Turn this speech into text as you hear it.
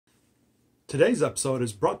Today's episode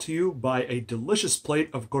is brought to you by a delicious plate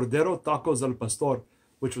of Cordero Tacos al Pastor,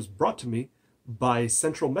 which was brought to me by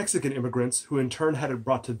Central Mexican immigrants who in turn had it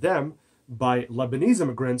brought to them by Lebanese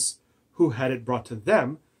immigrants who had it brought to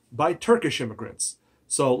them by Turkish immigrants.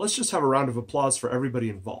 So let's just have a round of applause for everybody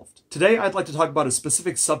involved. Today I'd like to talk about a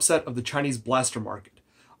specific subset of the Chinese blaster market.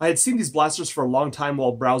 I had seen these blasters for a long time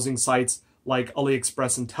while browsing sites like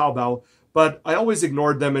AliExpress and Taobao, but I always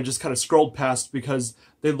ignored them and just kind of scrolled past because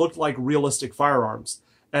they looked like realistic firearms.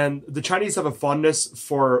 And the Chinese have a fondness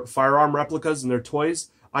for firearm replicas in their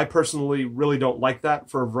toys. I personally really don't like that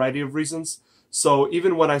for a variety of reasons. So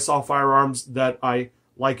even when I saw firearms that I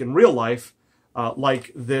like in real life,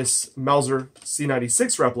 like this Mauser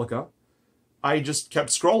C96 replica, I just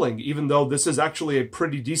kept scrolling, even though this is actually a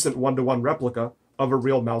pretty decent one-to-one replica of a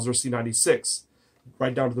real Mauser C96,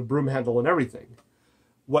 right down to the broom handle and everything.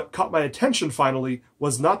 What caught my attention finally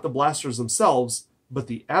was not the blasters themselves, but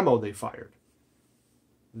the ammo they fired.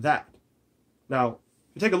 That. Now,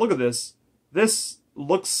 if you take a look at this, this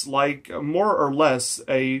looks like more or less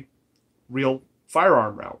a real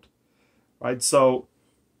firearm round, right? So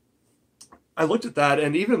I looked at that,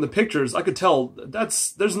 and even in the pictures, I could tell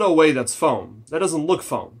there's no way that's foam. That doesn't look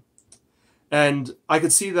foam. And I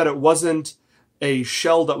could see that it wasn't a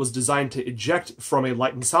shell that was designed to eject from a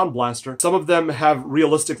light and sound blaster. Some of them have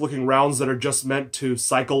realistic looking rounds that are just meant to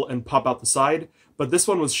cycle and pop out the side, but this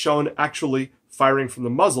one was shown actually firing from the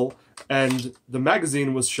muzzle, and the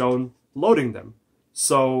magazine was shown loading them.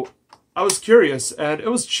 So I was curious, and it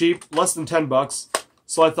was cheap, less than 10 bucks,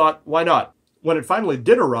 so I thought, why not? When it finally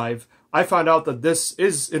did arrive, I found out that this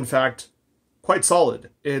is, in fact, quite solid.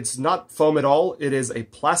 It's not foam at all. It is a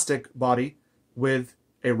plastic body with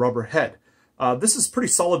a rubber head. This is pretty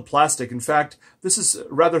solid plastic. In fact, this is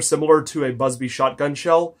rather similar to a Busby shotgun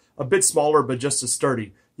shell, a bit smaller but just as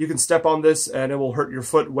sturdy. You can step on this and it will hurt your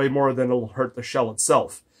foot way more than it will hurt the shell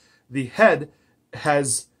itself. The head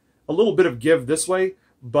has a little bit of give this way,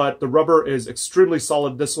 but the rubber is extremely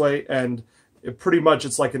solid this way, and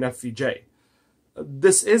it's like an FVJ.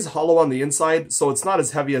 This is hollow on the inside, so it's not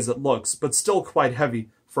as heavy as it looks, but still quite heavy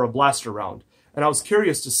for a blaster round. And I was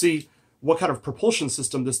curious to see what kind of propulsion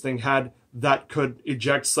system this thing had that could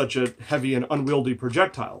eject such a heavy and unwieldy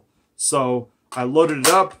projectile. So I loaded it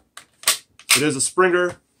up. It is a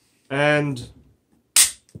Springer, and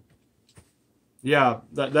yeah,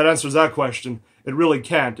 that answers that question. It really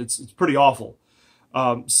can't. It's pretty awful.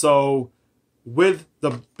 So with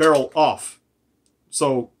the barrel off,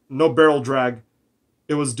 so no barrel drag,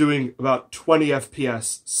 it was doing about 20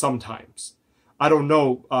 FPS sometimes. I don't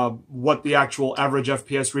know what the actual average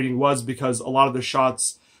FPS reading was, because a lot of the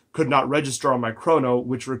shots could not register on my chrono,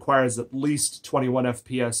 which requires at least 21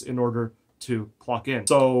 FPS in order to clock in.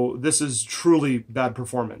 So this is truly bad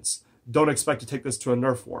performance. Don't expect to take this to a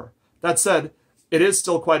Nerf war. That said, it is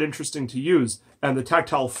still quite interesting to use, and the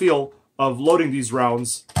tactile feel of loading these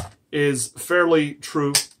rounds is fairly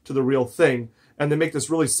true to the real thing, and they make this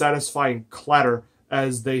really satisfying clatter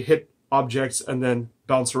as they hit objects and then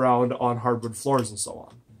bounce around on hardwood floors and so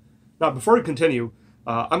on. Now, before we continue,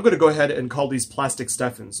 I'm going to go ahead and call these plastic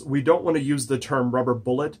Stefans. We don't want to use the term rubber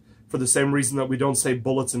bullet for the same reason that we don't say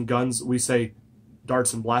bullets and guns, we say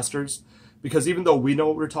darts and blasters. Because even though we know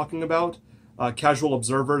what we're talking about, casual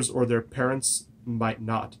observers or their parents might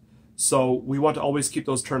not. So we want to always keep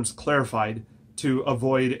those terms clarified to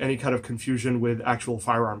avoid any kind of confusion with actual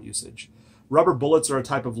firearm usage. Rubber bullets are a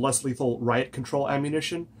type of less lethal riot control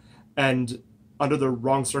ammunition, and under the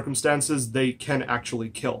wrong circumstances, they can actually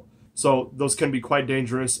kill. So those can be quite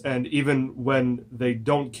dangerous, and even when they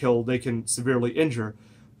don't kill, they can severely injure.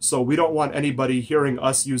 So we don't want anybody hearing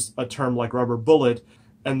us use a term like rubber bullet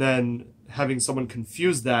and then having someone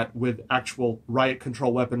confuse that with actual riot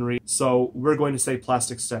control weaponry. So we're going to say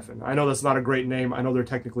plastic Stefan. I know that's not a great name. I know they're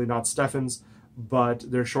technically not Stefans, but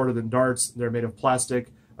they're shorter than darts. They're made of plastic.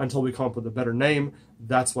 Until we come up with a better name,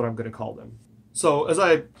 that's what I'm going to call them. So as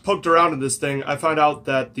I poked around in this thing, I found out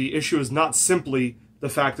that the issue is not simply the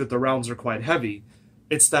fact that the rounds are quite heavy.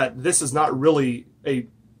 It's that this is not really a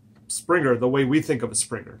Springer the way we think of a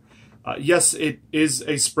Springer. Yes, it is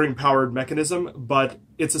a spring-powered mechanism, but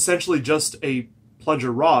it's essentially just a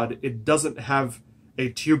plunger rod. It doesn't have a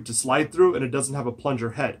tube to slide through, and it doesn't have a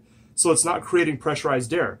plunger head. So it's not creating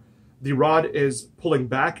pressurized air. The rod is pulling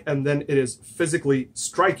back, and then it is physically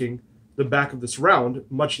striking the back of this round,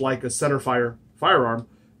 much like a centerfire firearm,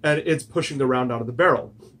 and it's pushing the round out of the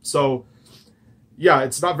barrel. So yeah,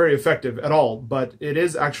 it's not very effective at all, but it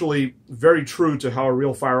is actually very true to how a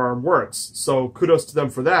real firearm works. So kudos to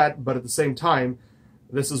them for that, but at the same time,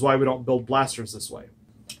 this is why we don't build blasters this way.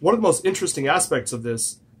 One of the most interesting aspects of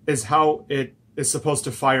this is how it is supposed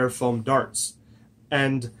to fire foam darts.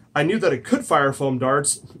 And I knew that it could fire foam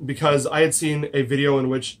darts because I had seen a video in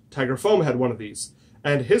which Tiger Foam had one of these,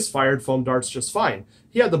 and his fired foam darts just fine.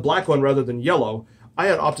 He had the black one rather than yellow. I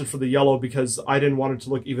had opted for the yellow because I didn't want it to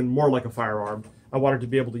look even more like a firearm. I wanted to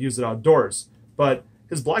be able to use it outdoors. But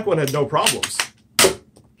his black one had no problems.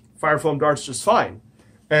 Fire foam darts just fine.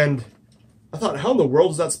 And I thought, how in the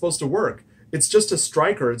world is that supposed to work? It's just a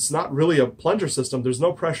striker. It's not really a plunger system. There's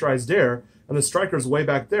no pressurized air, and the striker's way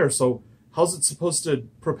back there, so how's it supposed to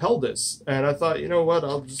propel this? And I thought, you know what,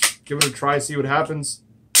 I'll just give it a try, see what happens.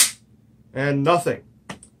 And nothing.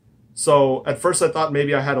 So at first I thought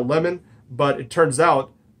maybe I had a lemon, but it turns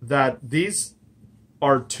out that these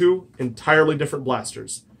are two entirely different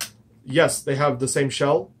blasters. Yes, they have the same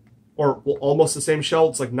shell, or well, almost the same shell.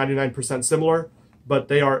 It's like 99% similar, but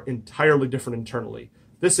they are entirely different internally.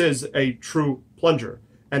 This is a true plunger.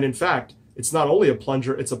 And in fact, it's not only a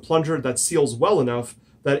plunger, it's a plunger that seals well enough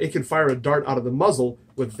that it can fire a dart out of the muzzle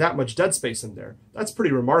with that much dead space in there. That's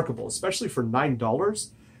pretty remarkable, especially for $9.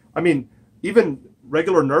 I mean, even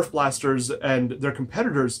regular Nerf blasters and their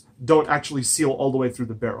competitors don't actually seal all the way through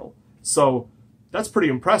the barrel. So that's pretty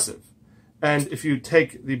impressive. And if you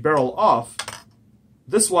take the barrel off,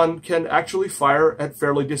 this one can actually fire at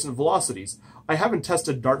fairly decent velocities. I haven't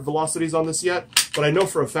tested dart velocities on this yet, but I know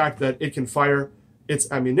for a fact that it can fire its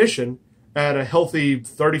ammunition at a healthy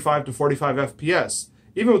 35 to 45 FPS.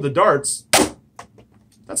 Even with the darts,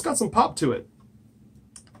 that's got some pop to it.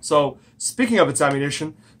 So, speaking of its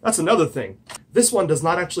ammunition, that's another thing. This one does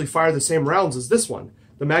not actually fire the same rounds as this one.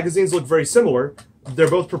 The magazines look very similar. They're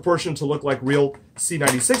both proportioned to look like real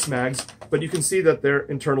C96 mags, but you can see that they're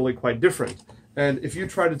internally quite different. And if you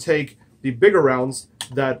try to take the bigger rounds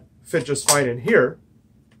that fit just fine in here,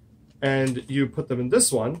 and you put them in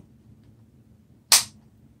this one,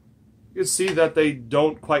 you see that they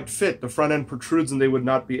don't quite fit. The front end protrudes and they would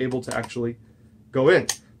not be able to actually go in.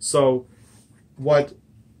 So what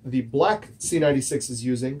the black C96 is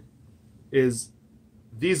using is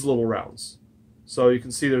these little rounds. So you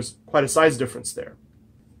can see there's quite a size difference there.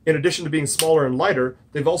 In addition to being smaller and lighter,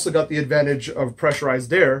 they've also got the advantage of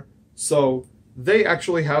pressurized air, so they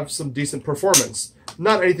actually have some decent performance.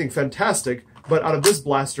 Not anything fantastic, but out of this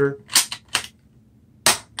blaster,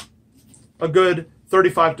 a good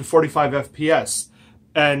 35 to 45 FPS.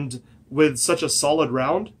 And with such a solid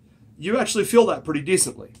round, you actually feel that pretty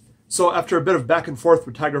decently. So after a bit of back and forth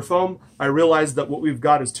with Tiger Foam, I realized that what we've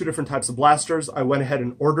got is two different types of blasters. I went ahead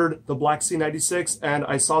and ordered the black C96, and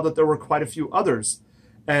I saw that there were quite a few others.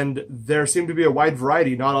 And there seemed to be a wide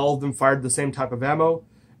variety. Not all of them fired the same type of ammo,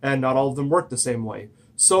 and not all of them worked the same way.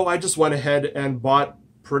 So I just went ahead and bought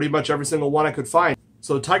pretty much every single one I could find.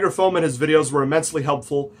 So Tiger Foam and his videos were immensely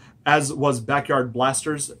helpful, as was Backyard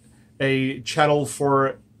Blasters, a channel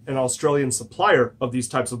for an Australian supplier of these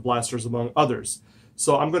types of blasters, among others.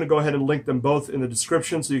 So I'm going to go ahead and link them both in the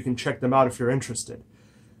description so you can check them out if you're interested.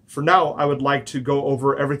 For now, I would like to go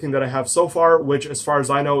over everything that I have so far, which, as far as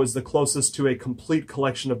I know, is the closest to a complete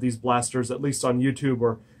collection of these blasters, at least on YouTube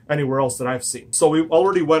or anywhere else that I've seen. So we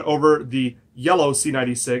already went over the yellow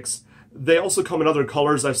C96. They also come in other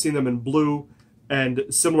colors. I've seen them in blue and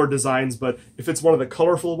similar designs, but if it's one of the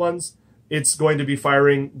colorful ones, it's going to be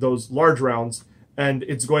firing those large rounds, and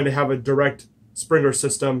it's going to have a direct Springer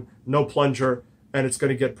system, no plunger, and it's going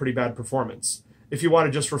to get pretty bad performance. If you want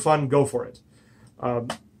it just for fun, go for it.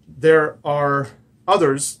 There are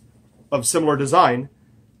others of similar design,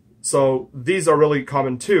 so these are really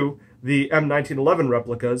common too. The M1911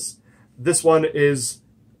 replicas. This one is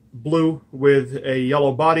blue with a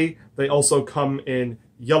yellow body. They also come in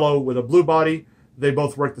yellow with a blue body. They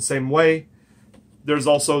both work the same way. There's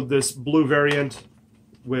also this blue variant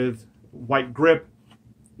with white grip.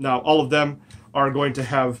 Now, all of them are going to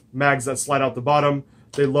have mags that slide out the bottom.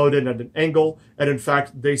 They load in at an angle, and in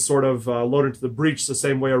fact, they sort of load into the breech the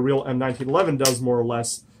same way a real M1911 does, more or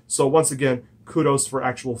less. So once again, kudos for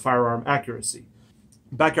actual firearm accuracy.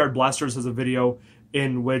 Backyard Blasters has a video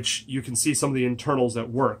in which you can see some of the internals at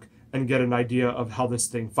work and get an idea of how this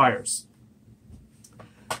thing fires.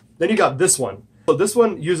 Then you got this one. So this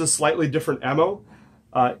one uses slightly different ammo.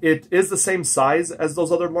 It is the same size as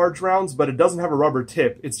those other large rounds, but it doesn't have a rubber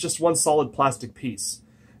tip. It's just one solid plastic piece.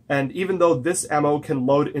 And even though this ammo can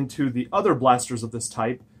load into the other blasters of this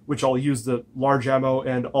type, which I'll use the large ammo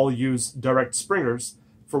and I'll use direct Springers,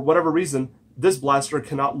 for whatever reason, this blaster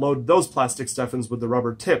cannot load those plastic Stefans with the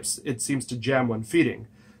rubber tips. It seems to jam when feeding.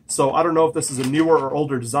 So I don't know if this is a newer or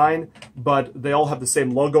older design, but they all have the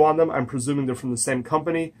same logo on them. I'm presuming they're from the same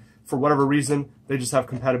company. For whatever reason, they just have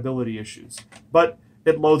compatibility issues. But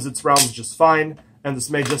it loads its rounds just fine, and this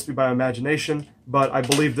may just be by imagination, but I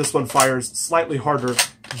believe this one fires slightly harder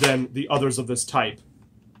than the others of this type.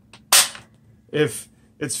 If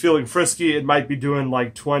it's feeling frisky, it might be doing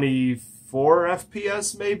like 24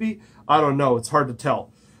 FPS maybe. I don't know, it's hard to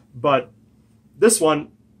tell. But this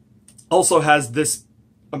one also has this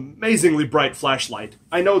amazingly bright flashlight.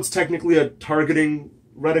 I know it's technically a targeting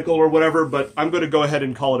reticle or whatever, but I'm going to go ahead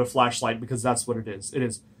and call it a flashlight because that's what it is. It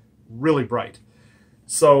is really bright.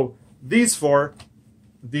 So these four,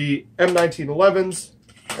 the M1911s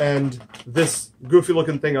and this goofy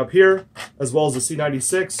looking thing up here, as well as the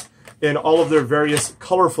C96, in all of their various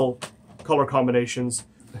colorful color combinations,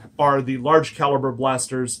 are the large caliber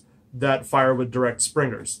blasters that fire with direct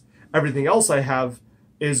springers. Everything else I have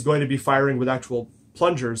is going to be firing with actual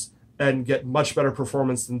plungers and get much better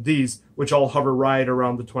performance than these, which all hover right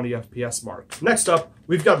around the 20 FPS mark. Next up,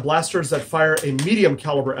 we've got blasters that fire a medium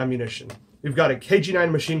caliber ammunition. We've got a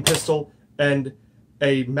KG9 machine pistol and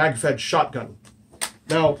a mag-fed shotgun.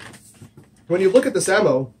 Now, when you look at this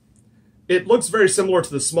ammo, it looks very similar to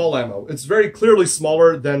the small ammo. It's very clearly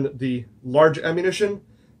smaller than the large ammunition,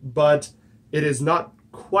 but it is not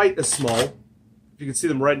quite as small, if you can see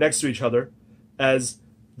them right next to each other, as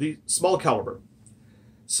the small caliber.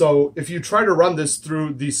 So if you try to run this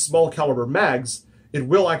through the small caliber mags, it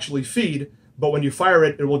will actually feed, but when you fire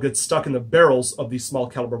it, it will get stuck in the barrels of these small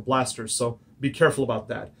caliber blasters, so be careful about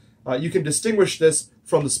that. You can distinguish this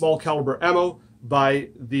from the small caliber ammo by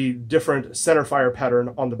the different center fire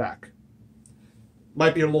pattern on the back.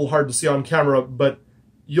 Might be a little hard to see on camera, but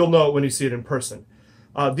you'll know it when you see it in person.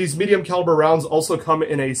 These medium caliber rounds also come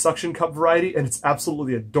in a suction cup variety, and it's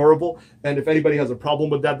absolutely adorable. And if anybody has a problem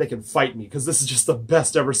with that, they can fight me, because this is just the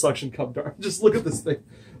best ever suction cup dart. Just look at this thing.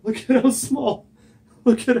 Look at how small.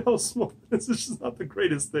 Look at how small. This is just not the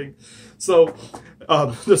greatest thing. So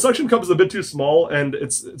the suction cup is a bit too small, and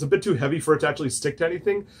it's a bit too heavy for it to actually stick to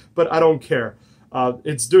anything, but I don't care.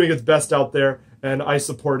 It's doing its best out there, and I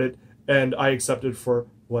support it, and I accept it for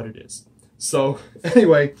what it is. So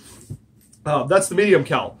anyway, that's the medium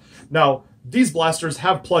cal. Now, these blasters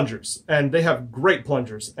have plungers, and they have great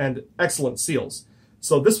plungers and excellent seals.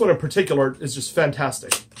 So this one in particular is just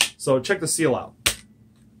fantastic. So check the seal out.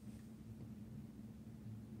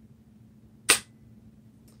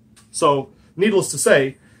 So, needless to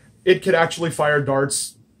say, it can actually fire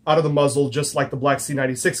darts out of the muzzle just like the black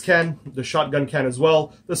C96 can, the shotgun can as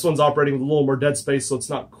well. This one's operating with a little more dead space, so it's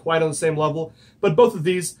not quite on the same level. But both of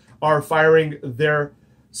these are firing their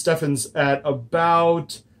Stefans at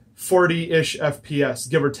about 40-ish FPS,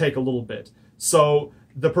 give or take a little bit. So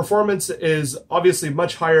the performance is obviously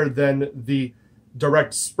much higher than the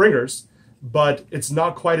direct springers, but it's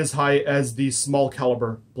not quite as high as the small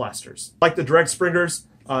caliber blasters. Like the direct springers,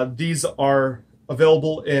 these are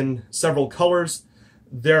available in several colors.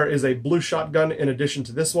 There is a blue shotgun in addition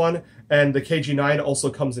to this one, and the KG9 also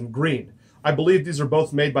comes in green. I believe these are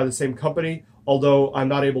both made by the same company, although I'm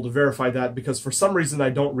not able to verify that because for some reason I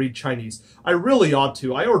don't read Chinese. I really ought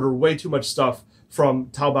to. I order way too much stuff from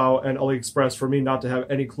Taobao and AliExpress for me not to have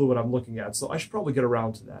any clue what I'm looking at, so I should probably get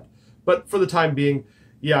around to that. But for the time being,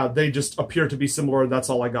 yeah, they just appear to be similar, and that's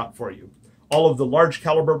all I got for you. All of the large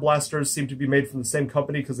caliber blasters seem to be made from the same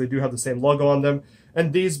company because they do have the same logo on them.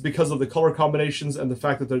 And these, because of the color combinations and the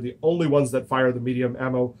fact that they're the only ones that fire the medium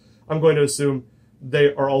ammo, I'm going to assume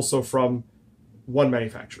they are also from one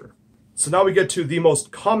manufacturer. So now we get to the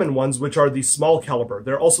most common ones, which are the small caliber.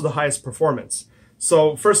 They're also the highest performance.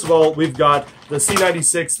 So first of all, we've got the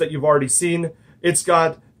C96 that you've already seen. It's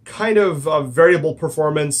got kind of variable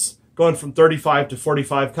performance, going from 35 to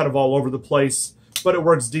 45, kind of all over the place, but it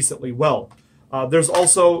works decently well. There's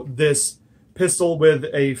also this pistol with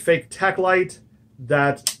a fake tack light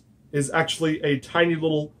that is actually a tiny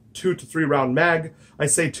little 2 to 3 round mag. I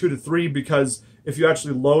say 2 to 3 because if you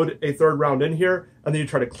actually load a third round in here and then you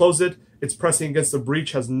try to close it, it's pressing against the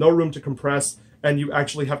breech, has no room to compress, and you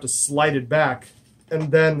actually have to slide it back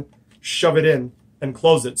and then shove it in and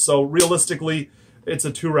close it. So realistically, it's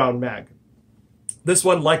a 2-round mag. This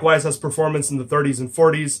one likewise has performance in the 30s and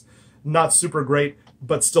 40s, not super great,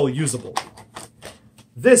 but still usable.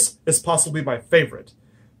 This is possibly my favorite.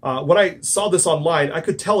 When I saw this online, I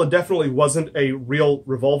could tell it definitely wasn't a real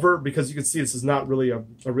revolver because you can see this is not really a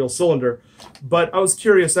real cylinder, but I was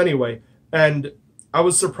curious anyway, and I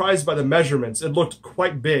was surprised by the measurements. It looked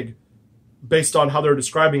quite big based on how they're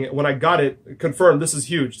describing it. When I got it confirmed, this is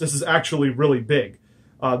huge. This is actually really big.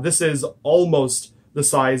 This is almost the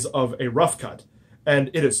size of a rough cut, and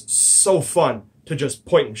it is so fun to just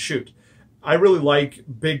point and shoot. I really like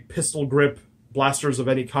big pistol grip blasters of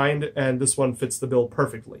any kind, and this one fits the bill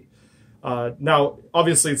perfectly. Now,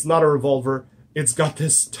 obviously, it's not a revolver. it's got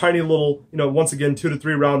this tiny little, once again, 2 to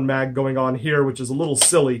 3 round mag going on here, which is a little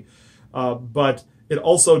silly, but it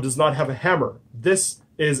also does not have a hammer. This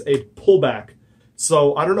is a pullback.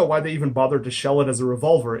 So I don't know why they even bothered to shell it as a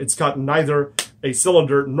revolver. It's got neither a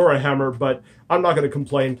cylinder nor a hammer, but I'm not going to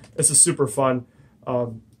complain. This is super fun,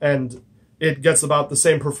 and it gets about the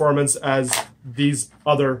same performance as these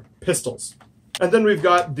other pistols. And then we've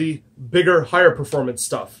got the bigger, higher performance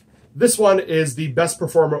stuff. This one is the best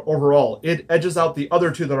performer overall. It edges out the other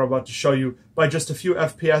two that I'm about to show you by just a few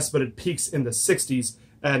FPS, but it peaks in the 60s,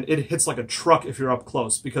 and it hits like a truck if you're up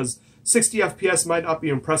close, because 60 FPS might not be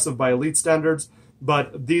impressive by elite standards,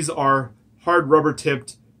 but these are hard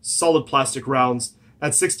rubber-tipped, solid plastic rounds.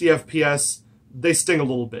 At 60 FPS, they sting a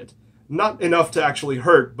little bit. Not enough to actually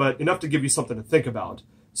hurt, but enough to give you something to think about.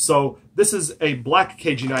 So this is a black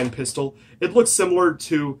KG9 pistol. It looks similar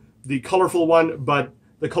to the colorful one, but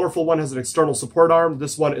the colorful one has an external support arm.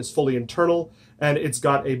 This one is fully internal, and it's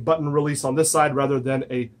got a button release on this side rather than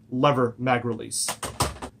a lever mag release.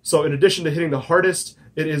 So in addition to hitting the hardest,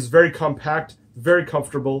 it is very compact, very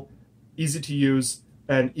comfortable, easy to use,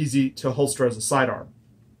 and easy to holster as a sidearm.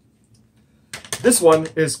 This one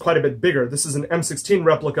is quite a bit bigger. This is an M16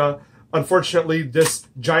 replica. Unfortunately, this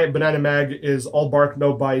giant banana mag is all bark,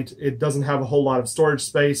 no bite. It doesn't have a whole lot of storage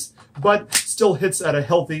space, but still hits at a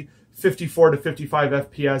healthy 54 to 55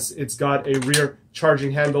 FPS. It's got a rear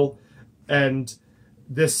charging handle, and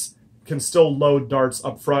this can still load darts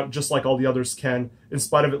up front, just like all the others can. In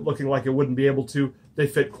spite of it looking like it wouldn't be able to, they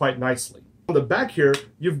fit quite nicely. On the back here,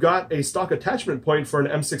 you've got a stock attachment point for an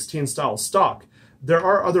M16 style stock. There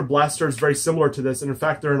are other blasters very similar to this, and in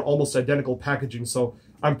fact, they're in almost identical packaging, so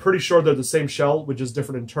I'm pretty sure they're the same shell, which is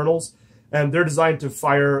different internals, and they're designed to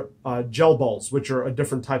fire gel balls, which are a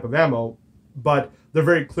different type of ammo, but they're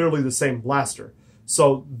very clearly the same blaster.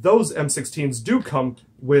 So those M16s do come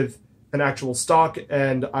with an actual stock,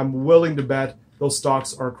 and I'm willing to bet those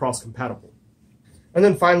stocks are cross-compatible. And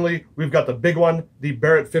then finally, we've got the big one, the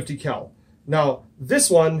Barrett 50 cal. Now, this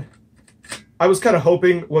one, I was kind of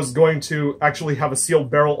hoping was going to actually have a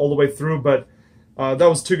sealed barrel all the way through, but that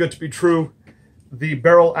was too good to be true. The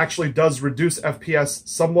barrel actually does reduce FPS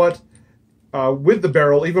somewhat. With the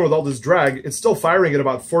barrel, even with all this drag, it's still firing at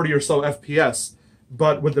about 40 or so FPS,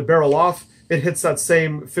 but with the barrel off, it hits that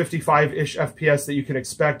same 55-ish FPS that you can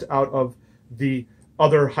expect out of the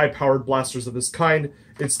other high-powered blasters of this kind.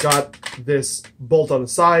 It's got this bolt on the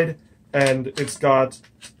side, and it's got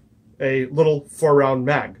a little 4-round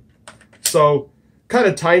mag. So kind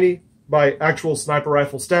of tiny by actual sniper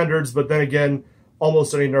rifle standards, but then again,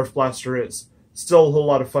 almost any Nerf blaster is. Still a whole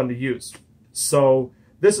lot of fun to use. So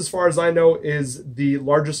this, as far as I know, is the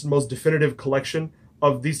largest and most definitive collection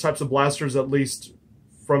of these types of blasters, at least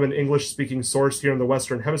from an English-speaking source here in the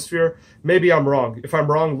Western Hemisphere. Maybe I'm wrong. If I'm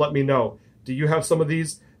wrong, let me know. Do you have some of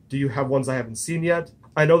these? Do you have ones I haven't seen yet?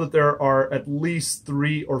 I know that there are at least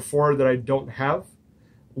 3 or 4 that I don't have,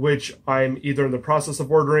 which I'm either in the process of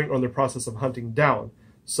ordering or in the process of hunting down.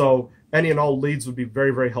 So any and all leads would be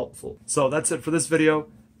very, very helpful. So that's it for this video.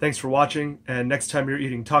 Thanks for watching, and next time you're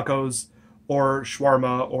eating tacos or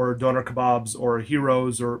shawarma or doner kebabs or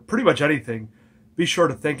heroes or pretty much anything, be sure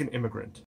to thank an immigrant.